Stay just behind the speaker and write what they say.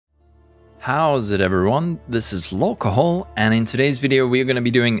How's it everyone? This is Lolcohol, and in today's video we are going to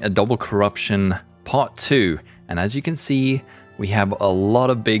be doing a double corruption part 2. And as you can see, we have a lot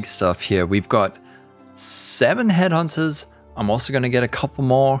of big stuff here. We've got 7 headhunters. I'm also going to get a couple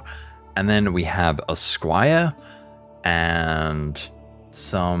more. And then we have a squire and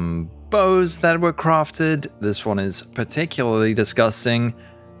some bows that were crafted. This one is particularly disgusting.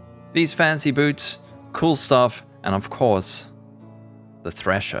 These fancy boots, cool stuff, and of course, the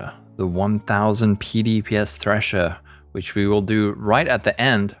thresher. The 1000 PDPS thresher, which we will do right at the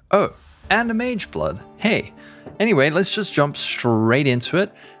end. Oh, and a Mageblood. Hey. Anyway, let's just jump straight into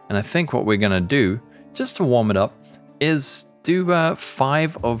it. And I think what we're going to do, just to warm it up, is do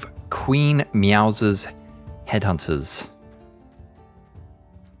 5 of Queen Meowzer's Headhunters.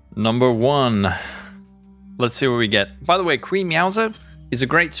 Number 1. Let's see what we get. By the way, Queen Meowzer is a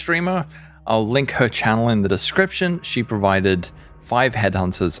great streamer. I'll link her channel in the description. She provided 5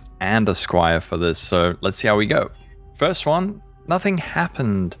 headhunters and a squire for this, so let's see how we go. First one, nothing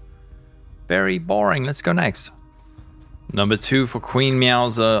happened. Very boring. Let's go next. Number 2 for Queen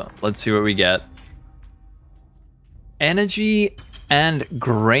Meowzer. Let's see what we get. Energy and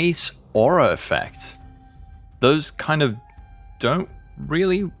Grace Aura Effect. Those kind of don't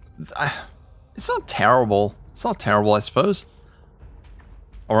really... It's not terrible. It's not terrible, I suppose.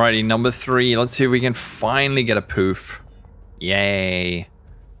 Alrighty, number 3. Let's see if we can finally get a poof. Yay.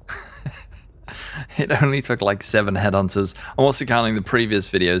 It only took like 7 headhunters. I'm also counting the previous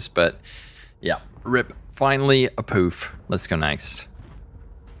videos, but yeah, rip. Finally a poof. Let's go next.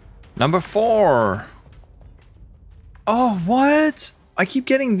 Number 4. Oh, what? I keep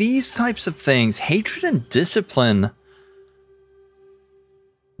getting these types of things. Hatred and Discipline.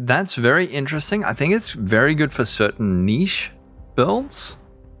 That's very interesting. I think it's very good for certain niche builds.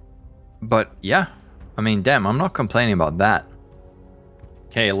 But yeah, I mean, damn, I'm not complaining about that.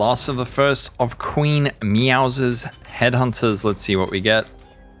 Okay, last of the first of Queen Meowzer's Headhunters. Let's see what we get.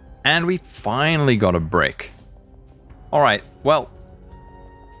 And we finally got a brick. Alright, well,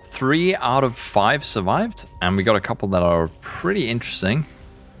 3 out of 5 survived, and we got a couple that are pretty interesting.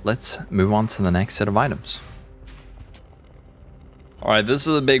 Let's move on to the next set of items. Alright, this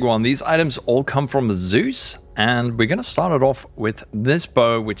is a big one. These items all come from Zeus, and we're going to start it off with this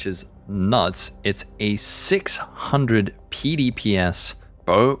bow, which is nuts. It's a 600 PDPS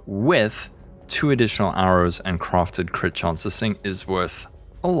bow with 2 additional arrows and crafted crit chance. This thing is worth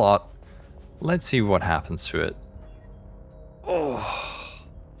a lot. Let's see what happens to it. Oh,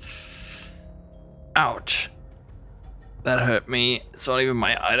 ouch, that hurt me. It's not even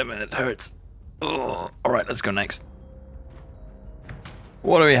my item and it hurts. Oh, all right, let's go next.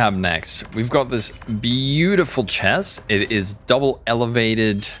 What do we have next? We've got this beautiful chest. It is double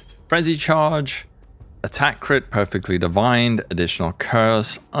elevated frenzy charge, attack crit, perfectly divined, additional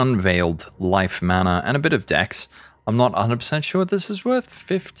curse, unveiled life mana, and a bit of dex. I'm not 100% sure what this is worth.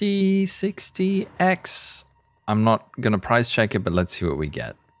 50, 60x. I'm not going to price check it, but let's see what we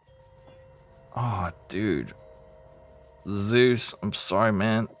get. Oh, dude. Zeus, I'm sorry,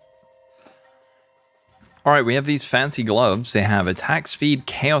 man. Alright, we have these fancy gloves. They have attack speed,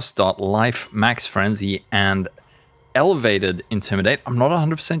 chaos dot, life, max frenzy, and elevated intimidate. I'm not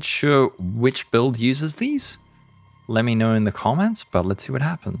 100% sure which build uses these. Let me know in the comments, but let's see what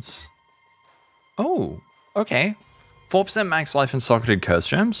happens. Oh, okay. 4% max life and socketed curse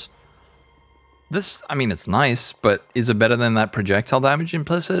gems. This, I mean, it's nice, but is it better than that projectile damage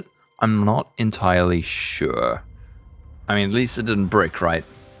implicit? I'm not entirely sure. I mean, at least it didn't brick, right?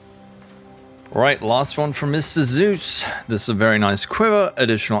 Alright, last one from Mr. Zeus. This is a very nice quiver,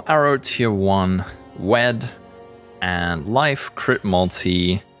 additional arrow, tier 1, wed, and life, crit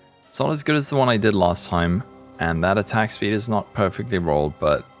multi. It's not as good as the one I did last time, and that attack speed is not perfectly rolled,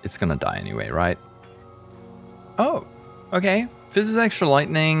 but it's gonna die anyway, right? Oh, okay. Fizz's extra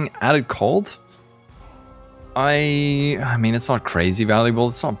lightning, added cold. I mean, it's not crazy valuable,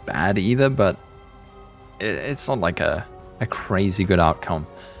 it's not bad either, but it's not like a crazy good outcome.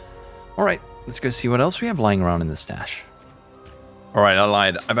 Alright, let's go see what else we have lying around in the stash. Alright, I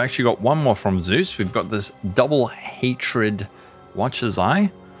lied. I've actually got one more from Zeus. We've got this double hatred Watcher's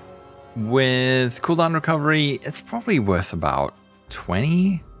Eye. With cooldown recovery, it's probably worth about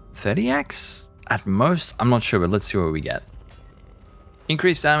 20, 30x at most. I'm not sure, but let's see what we get.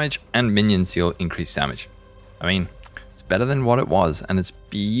 Increased damage and minions deal increased damage. I mean, it's better than what it was, and it's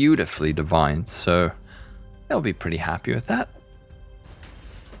beautifully divined, so they'll be pretty happy with that.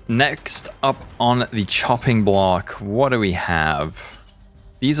 Next up on the chopping block, what do we have?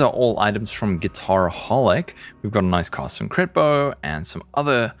 These are all items from Guitaraholic. We've got a nice custom crit bow and some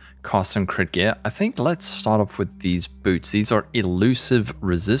other custom crit gear. I think let's start off with these boots. These are elusive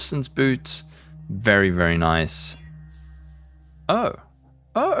resistance boots. Very, very nice. Oh,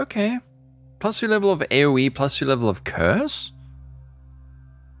 okay. +2 level of AoE, +2 level of curse?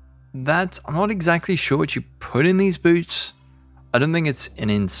 I'm not exactly sure what you put in these boots. I don't think it's an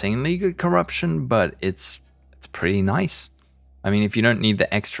insanely good corruption, but it's pretty nice. I mean, if you don't need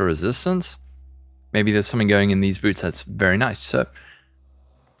the extra resistance, maybe there's something going in these boots that's very nice. So,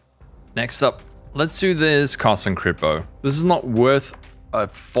 next up, let's do this custom crit bow. This is not worth a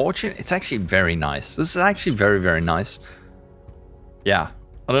fortune. It's actually very nice. This is actually very, very nice. Yeah,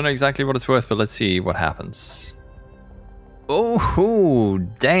 I don't know exactly what it's worth, but let's see what happens. Oh,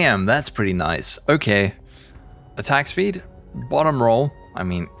 damn, that's pretty nice. Okay, attack speed, bottom roll. I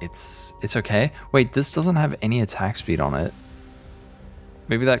mean, it's okay. Wait, this doesn't have any attack speed on it.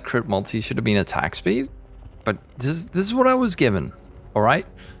 Maybe that crit multi should have been attack speed, but this is what I was given. All right.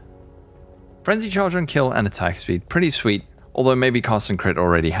 Frenzy charge on kill and attack speed, pretty sweet. Although maybe custom crit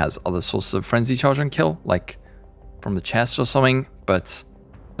already has other sources of frenzy charge on kill, like from the chest or something. But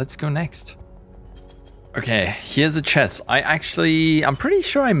let's go next. Okay, here's a chest. I'm pretty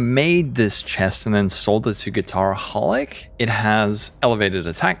sure I made this chest and then sold it to Guitaraholic. It has elevated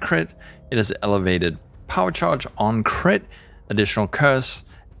attack crit. It has elevated power charge on crit, additional curse,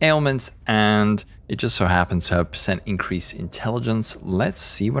 ailments, and it just so happens to have % increase intelligence. Let's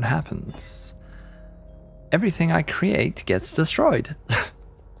see what happens. Everything I create gets destroyed.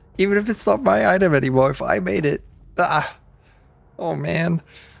 Even if it's not my item anymore, if I made it. Oh man.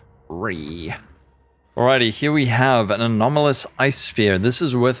 Alrighty, here we have an anomalous ice spear. This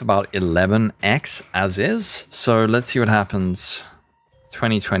is worth about 11x as is. So let's see what happens.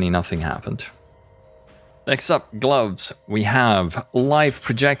 2020, nothing happened. Next up, gloves. We have life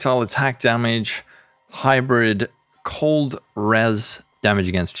projectile attack damage, hybrid cold res damage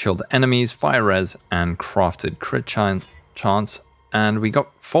against chilled enemies, fire res, and crafted crit chance. And we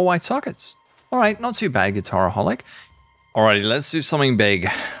got 4 white sockets. Alright, not too bad, Guitaraholic. Alrighty, let's do something big.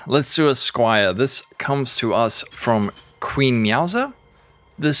 Let's do a Squire. This comes to us from Queen Meowzer.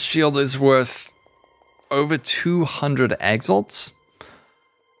 This shield is worth over 200 exalts.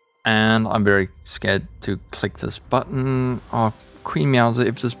 And I'm very scared to click this button. Oh, Queen Meowzer,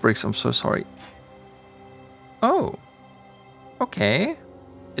 if this breaks, I'm so sorry. Oh, okay.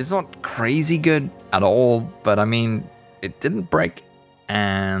 It's not crazy good at all, but I mean, it didn't break.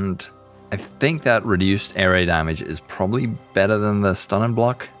 And I think that reduced area damage is probably better than the stun and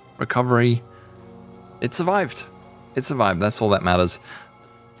block recovery. It survived. It survived. That's all that matters.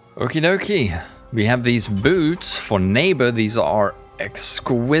 Okie dokie. We have these boots for neighbor. These are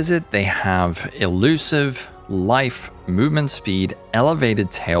exquisite. They have elusive, life, movement speed, elevated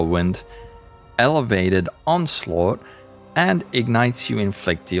tailwind, elevated onslaught, and ignites you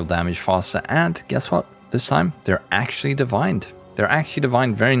inflict deal damage faster. And guess what? This time they're actually divined. They're actually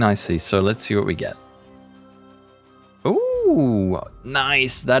divined very nicely. So let's see what we get. Ooh,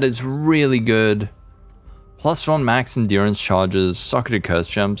 nice. That is really good. +1 max endurance charges, socketed curse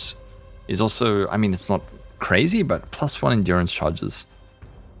gems is also, I mean, it's not crazy, but +1 endurance charges.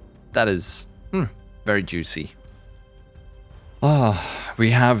 That is very juicy.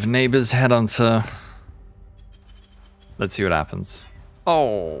 We have neighbor's Headhunter. Let's see what happens.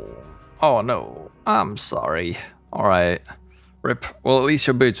 Oh no, I'm sorry. All right, rip. Well, at least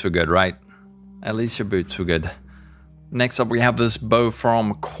your boots were good, right? At least your boots were good. Next up, we have this bow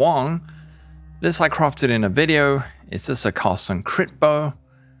from Kwong. This I crafted in a video. It's just a custom crit bow.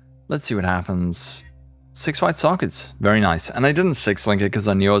 Let's see what happens. 6 white sockets, very nice. And I didn't 6-link it because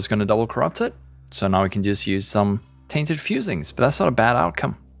I knew I was going to double corrupt it. So now we can just use some tainted fusings, but that's not a bad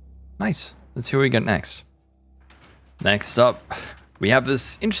outcome. Nice. Let's see what we get next. Next up, we have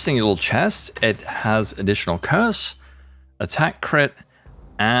this interesting little chest. It has additional curse, attack crit,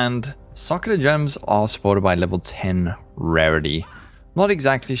 and socketed gems are supported by level 10 rarity. Not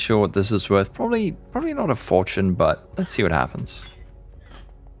exactly sure what this is worth. Probably not a fortune, but let's see what happens.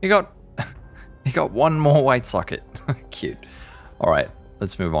 You got 1 more white socket. Cute. All right,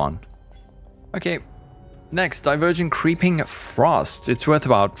 let's move on. Okay, next, Divergent Creeping Frost. It's worth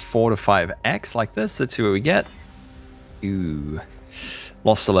about 4 to 5x like this. Let's see what we get. Ooh,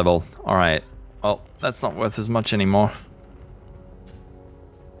 lost a level. All right, well, that's not worth as much anymore.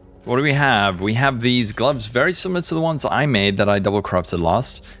 What do we have? We have these gloves very similar to the ones I made that I double corrupted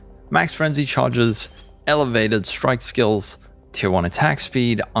last. Max Frenzy charges, elevated strike skills, tier 1 attack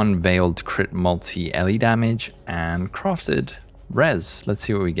speed, unveiled crit multi LE damage, and crafted res. Let's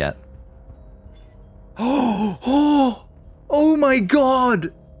see what we get. Oh my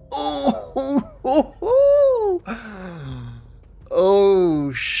god! Oh,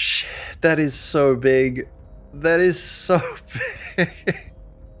 oh shit. That is so big. That is so big.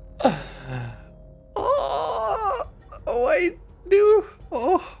 Oh, why do...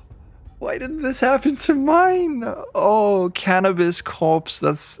 Oh, why did this happen to mine? Oh, CannabisCorpse.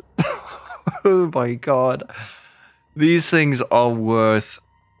 That's... Oh my god. These things are worth...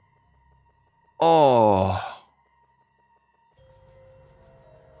 Oh...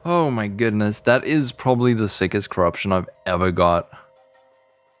 Oh my goodness, that is probably the sickest corruption I've ever got.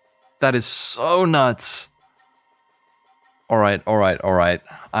 That is so nuts. Alright.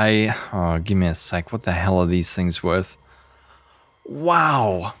 Oh, give me a sec. What the hell are these things worth?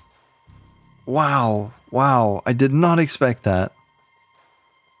 Wow. Wow. I did not expect that.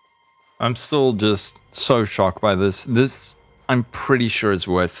 I'm still just so shocked by this. This, I'm pretty sure is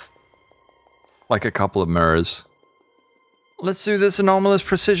worth like a couple of mirrors. Let's do this anomalous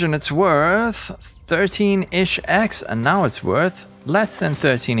precision. It's worth 13-ish X, and now it's worth less than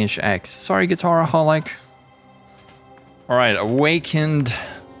 13-ish X. Sorry, Guitaraholic. Alright, Awakened.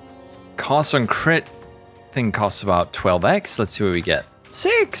 Cost on crit. Thing costs about 12X. Let's see what we get.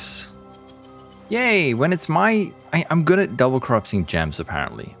 6! Yay, when it's my... I'm good at double corrupting gems,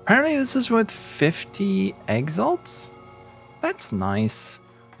 apparently. Apparently this is worth 50 exalts? That's nice.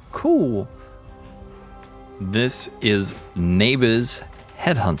 Cool. This is Neighbor's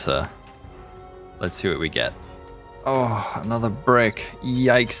Headhunter. Let's see what we get. Oh, another brick.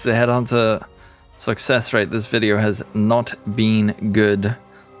 Yikes, the Headhunter success rate this video has not been good.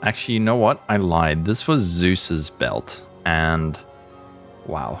 Actually, you know what? I lied. This was Zeus's belt. And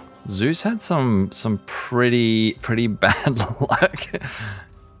wow. Zeus had some pretty bad luck.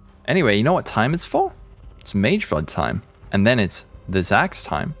 Anyway, you know what time it's for? It's Mageblood time. And then it's this axe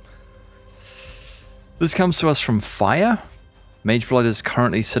time. This comes to us from Fire. Mageblood is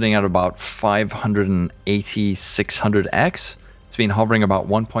currently sitting at about 580, 600x. It's been hovering about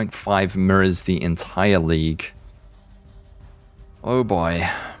 1.5 mirrors the entire league. Oh boy.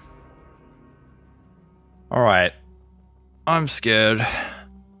 Alright. I'm scared.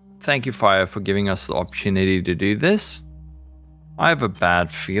 Thank you, Fire, for giving us the opportunity to do this. I have a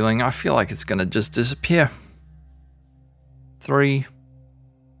bad feeling. I feel like it's gonna just disappear. 3,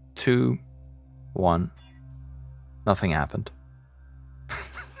 2, 1. Nothing happened.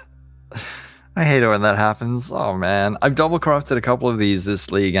 I hate it when that happens. Oh man. I've double corrupted a couple of these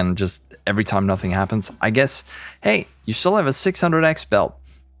this league and just every time nothing happens. I guess, hey, you still have a 600x belt.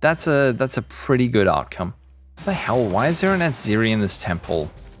 That's a pretty good outcome. What the hell? Why is there an Aziri in this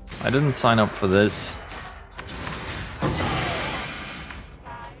temple? I didn't sign up for this.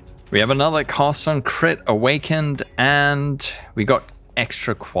 We have another cost on crit awakened and we got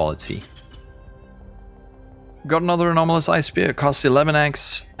extra quality. Got another anomalous ice spear, costs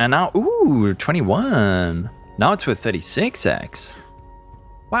 11x, and now, ooh, 21. Now it's worth 36x.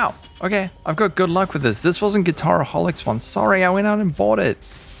 Wow, okay, I've got good luck with this. This wasn't Guitaraholic's one. Sorry, I went out and bought it.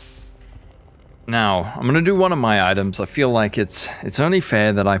 Now, I'm gonna do one of my items. I feel like it's only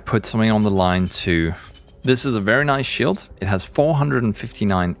fair that I put something on the line too. This is a very nice shield. It has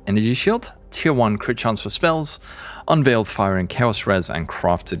 459 energy shield, tier 1 crit chance for spells, unveiled fire and chaos res, and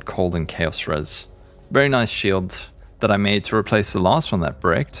crafted cold and chaos res. Very nice shield that I made to replace the last one that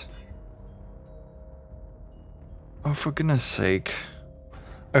bricked. Oh, for goodness sake.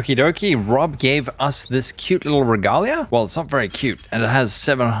 Okie dokie, Rob gave us this cute little regalia. Well, it's not very cute, and it has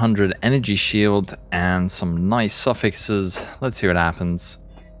 700 energy shield and some nice suffixes. Let's see what happens.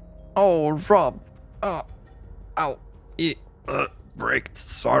 Oh, Rob. Oh, ow. It bricked.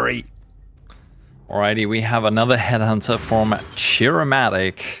 Sorry. Alrighty, we have another Headhunter from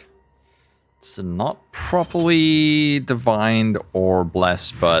Cheeromatic. It's not properly divined or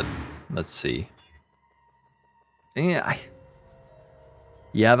blessed, but let's see. Yeah,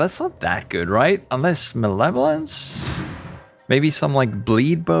 that's not that good, right? Unless Malevolence? Maybe some like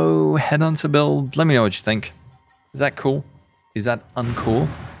Bleed Bow Headhunter build? Let me know what you think. Is that cool? Is that uncool?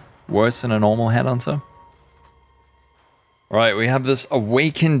 Worse than a normal Headhunter? Alright, we have this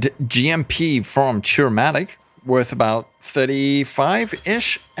Awakened GMP from Cheeromatic, worth about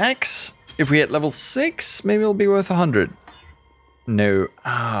 35-ish X. If we hit level 6, maybe it'll be worth 100. No.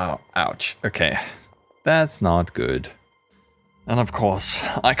 Oh, ouch. Okay. That's not good. And of course,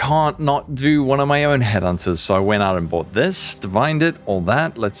 I can't not do one of my own Headhunters, so I went out and bought this, divined it, all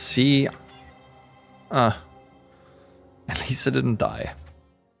that. Let's see. At least it didn't die.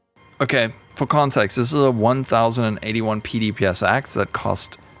 Okay, for context, this is a 1081 PDPS axe that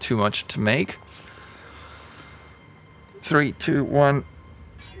cost too much to make. 3, 2, 1.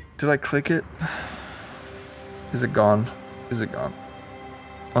 Did I click it? Is it gone? Is it gone?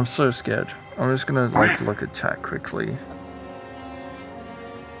 I'm so scared. I'm just gonna like look at chat quickly.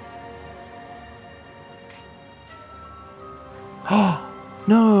 Oh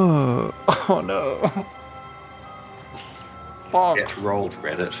no! Oh no! Fuck! Get rolled,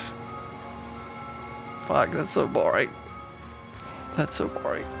 Reddit. Fuck! That's so boring. That's so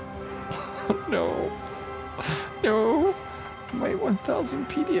boring. No! No! My 1000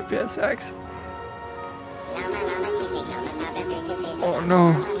 PDPS X. Oh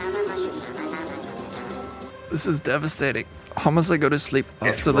no! This is devastating. How must I go to sleep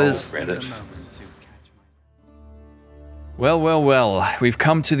after this? Reddit. Well, we've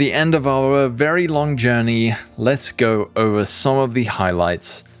come to the end of our very long journey. Let's go over some of the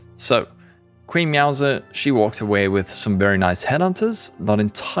highlights. So, Queen Meowzer, she walked away with some very nice Headhunters. Not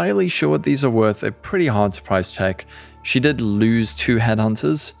entirely sure what these are worth. They're pretty hard to price check. She did lose 2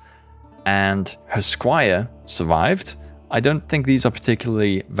 Headhunters, and her Squire survived. I don't think these are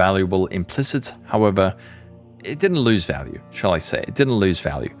particularly valuable implicit. However, it didn't lose value, shall I say. It didn't lose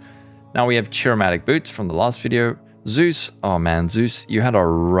value. Now we have Cheeromatic boots from the last video. Zeus, oh man, Zeus, you had a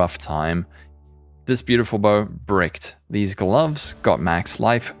rough time. This beautiful bow bricked. These gloves got max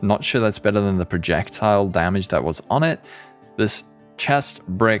life. Not sure that's better than the projectile damage that was on it. This chest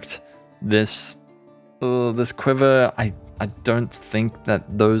bricked. This quiver, I don't think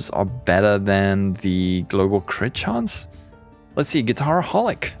that those are better than the global crit chance. Let's see,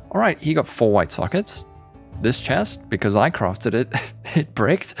 Guitaraholic. All right, he got 4 white sockets. This chest, because I crafted it, it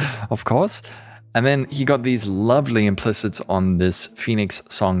bricked, of course. And then he got these lovely implicits on this Phoenix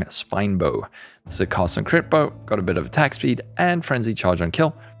Song Spine Bow. It's a cast and crit bow, got a bit of attack speed and frenzy charge on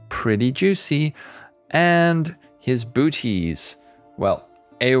kill. Pretty juicy. And his booties, well,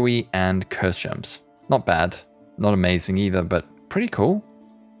 AoE and curse gems. Not bad, not amazing either, but pretty cool.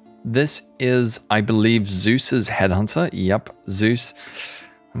 This is, I believe, Zeus's Headhunter. Yep, Zeus.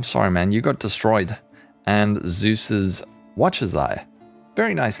 I'm sorry, man, you got destroyed. And Zeus's Watcher's Eye.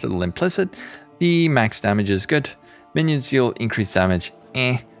 Very nice little implicit. The max damage is good. Minions deal increased damage.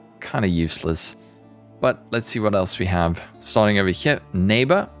 Kind of useless. But let's see what else we have. Starting over here,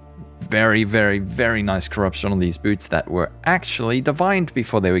 Neighbor. Very, very, very nice corruption on these boots that were actually divined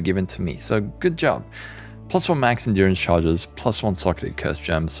before they were given to me. So good job. +1 max endurance charges, +1 socketed curse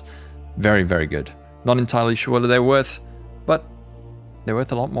gems. Very, very good. Not entirely sure what they're worth, but they're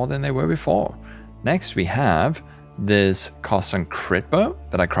worth a lot more than they were before. Next we have this cast and crit bow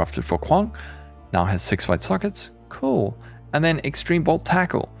that I crafted for Kwang. Now has 6 white sockets. Cool. And then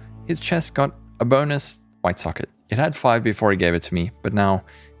ExtremeVoltTackle. His chest got a bonus white socket. It had 5 before he gave it to me, but now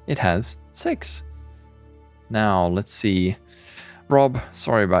it has 6. Now let's see. Rob,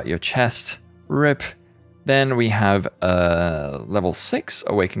 sorry about your chest. RIP. Then we have level 6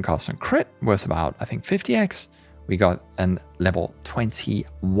 Awaken Cast and Crit worth about, I think, 50x. We got an level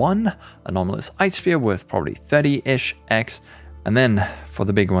 21 Anomalous Ice Spear worth probably 30-ish x. And then for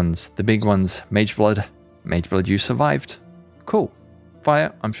the big ones, Mageblood. Mageblood, you survived. Cool.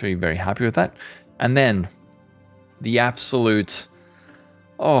 Fire, I'm sure you're very happy with that. And then the absolute,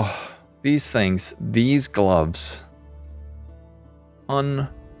 oh, these things, these gloves.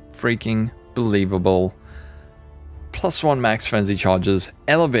 Unfreaking believable. +1 max frenzy charges,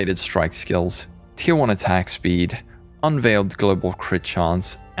 elevated strike skills, tier 1 attack speed, unveiled global crit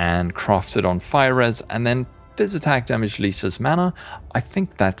chance, and crafted on fire res, and then fizz attack damage leeches mana. I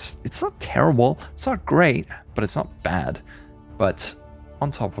think it's not terrible, it's not great, but it's not bad. But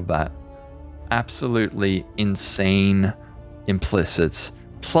on top of that, absolutely insane implicits,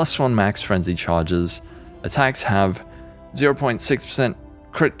 +1 max frenzy charges, attacks have 0.6%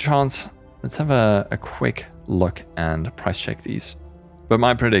 crit chance. Let's have a quick look and price check these. But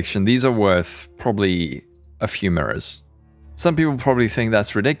my prediction, these are worth probably a few mirrors. Some people probably think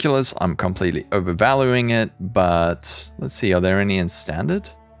that's ridiculous. I'm completely overvaluing it, but let's see, are there any in standard?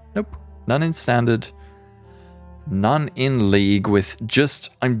 Nope, none in standard. None in league with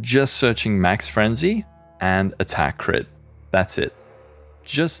I'm just searching max frenzy and attack crit. That's it.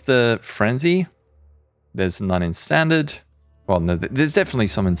 Just the frenzy. There's none in standard. Well, no, there's definitely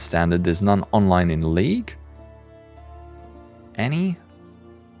some in standard. There's none online in league. Any?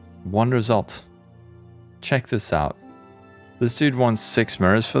 One result. Check this out. This dude wants 6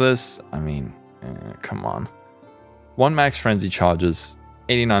 mirrors for this. I mean, come on. 1 max frenzy charges,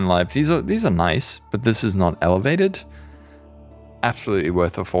 89 life. These are nice, but this is not elevated. Absolutely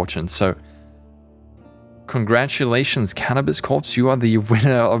worth a fortune. So, congratulations, CannabisCorpse. You are the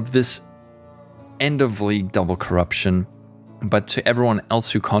winner of this end of league double corruption. But to everyone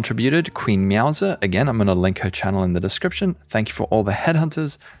else who contributed, Queen Meowzer, again, I'm going to link her channel in the description. Thank you for all the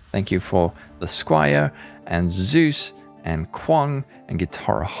Headhunters. Thank you for the Squire and Zeus and Kwong and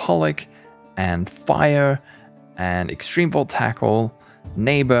Guitaraholic and Fire and ExtremeVoltTackle,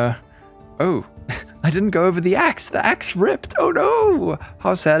 Neighbor. Oh, I didn't go over the axe. The axe ripped. Oh no!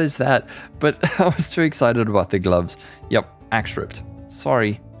 How sad is that? But I was too excited about the gloves. Yep, axe ripped.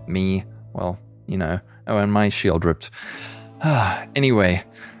 Sorry, me. Well, you know. Oh, and my shield ripped. Anyway,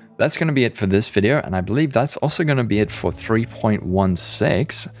 that's going to be it for this video, and I believe that's also going to be it for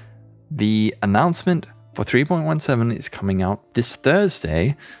 3.16. The announcement for 3.17 is coming out this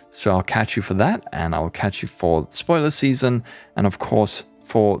Thursday, so I'll catch you for that, and I'll catch you for spoiler season, and of course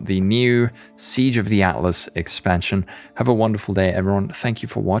for the new Siege of the Atlas expansion. Have a wonderful day, everyone. Thank you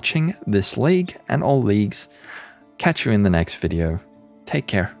for watching this league and all leagues. Catch you in the next video. Take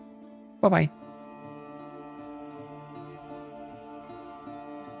care. Bye-bye.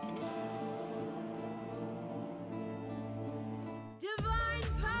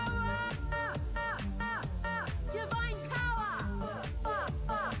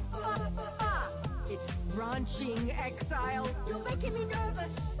 Launching exile. You're making me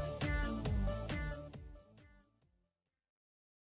nervous.